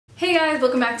Hey guys,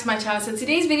 welcome back to my channel. So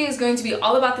today's video is going to be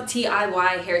all about the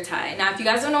TIY hair tie. Now if you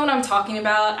guys don't know what I'm talking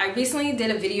about, I recently did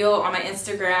a video on my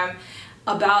Instagram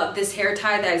about this hair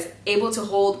tie that is able to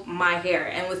hold my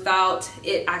hair and without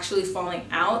it actually falling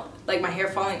out, like my hair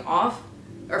falling off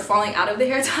or falling out of the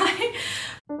hair tie.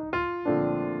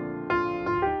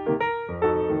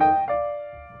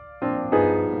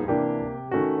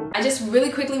 I just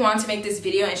really quickly wanted to make this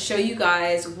video and show you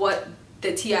guys what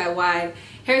the TIY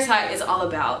hair tie is all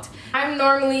about. I'm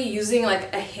normally using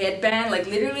like a headband, like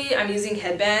literally I'm using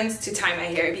headbands to tie my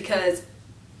hair because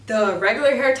the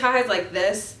regular hair ties like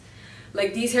this,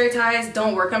 like these hair ties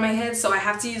don't work on my head, so I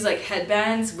have to use like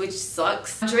headbands, which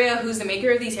sucks. Andrea, who's the maker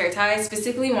of these hair ties,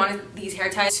 specifically wanted these hair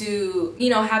ties to,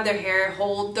 you know, have their hair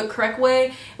hold the correct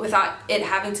way without it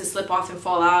having to slip off and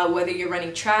fall out, whether you're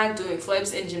running track, doing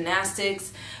flips and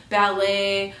gymnastics,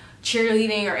 ballet,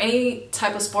 cheerleading, or any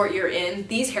type of sport you're in.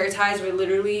 These hair ties will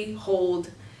literally hold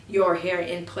your hair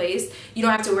in place. You don't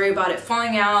have to worry about it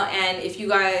falling out, and if you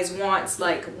guys want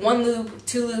like 1 loop,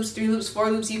 2 loops, 3 loops,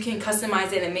 4 loops, you can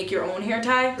customize it and make your own hair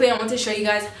tie. But I want to show you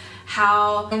guys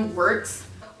how it works.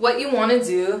 What you want to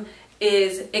do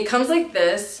is, it comes like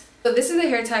this. So this is the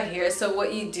hair tie here, so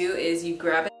what you do is you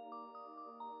grab it.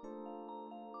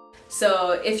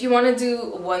 So if you want to do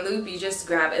 1 loop, you just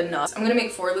grab enough. I'm gonna make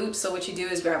 4 loops, so what you do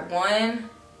is grab 1,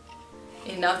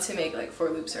 enough to make like 4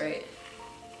 loops, right?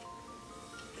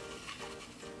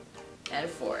 And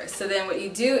 4. So then what you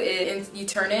do is you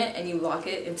turn it and you lock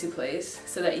it into place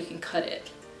so that you can cut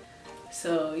it.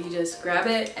 So you just grab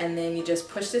it and then you just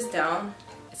push this down.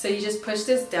 So you just push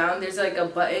this down, there's like a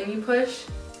button you push,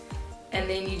 and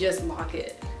then you just lock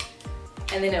it.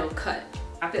 And then it'll cut.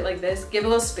 Wrap it like this, give a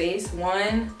little space,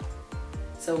 1.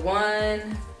 So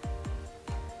 1,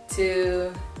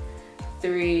 2,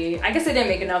 3. I guess I didn't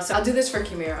make enough, so I'll do this for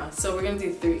Kimira. So we're gonna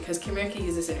do 3 because Kimira can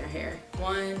use this in her hair.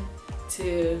 1,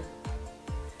 2,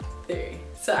 3.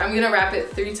 So I'm gonna wrap it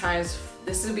 3 times.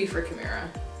 This will be for Kimira.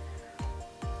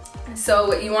 So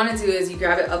what you want to do is you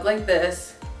grab it up like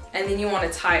this, and then you want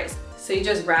to tie it. So you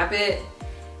just wrap it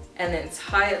and then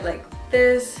tie it like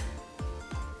this,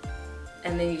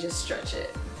 and then you just stretch it.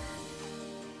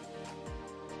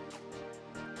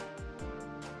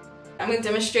 I'm going to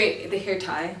demonstrate the hair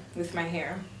tie with my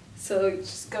hair. So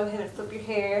just go ahead and flip your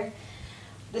hair.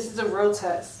 This is a real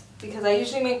test because I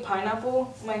usually make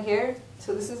pineapple in my hair.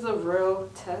 So this is a real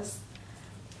test.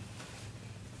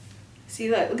 See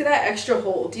that? Look at that extra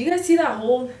hold. Do you guys see that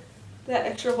hold? That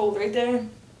extra hold right there?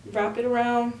 Wrap it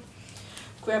around.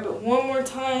 Grab it 1 more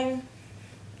time.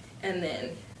 And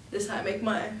then this is how I make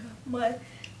my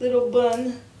little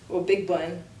bun, or big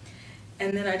bun.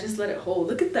 And then I just let it hold.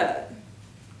 Look at that.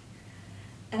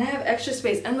 And I have extra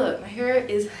space, and look, my hair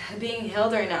is being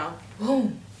held right now.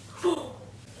 Boom. Whoa.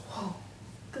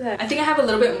 Look at that. I think I have a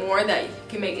little bit more that you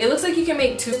can make. It looks like you can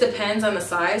make 2, depends on the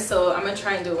size, so I'm gonna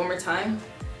try and do it 1 more time.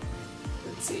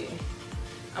 Let's see.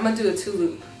 I'm gonna do a 2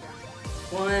 loop.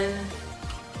 1,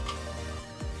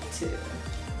 2.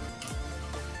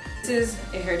 This is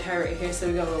a hair tie right here, so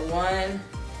we go 1,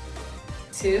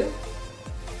 2.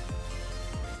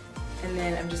 And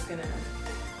then I'm just gonna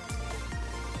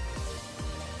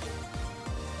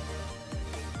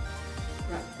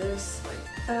wrap this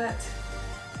like that.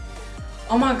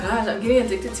 Oh my gosh, I'm getting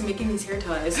addicted to making these hair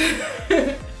ties.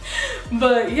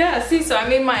 But yeah, see, so I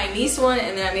made my niece one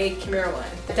and then I made Kimira one.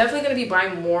 I'm definitely gonna be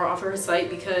buying more off of her site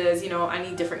because, you know, I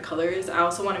need different colors. I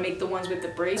also want to make the ones with the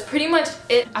braids. That's pretty much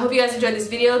it. I hope you guys enjoyed this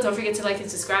video. Don't forget to like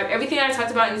and subscribe. Everything I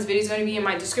talked about in this video is going to be in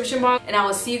my description box, and I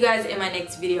will see you guys in my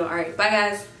next video. Alright, bye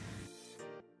guys.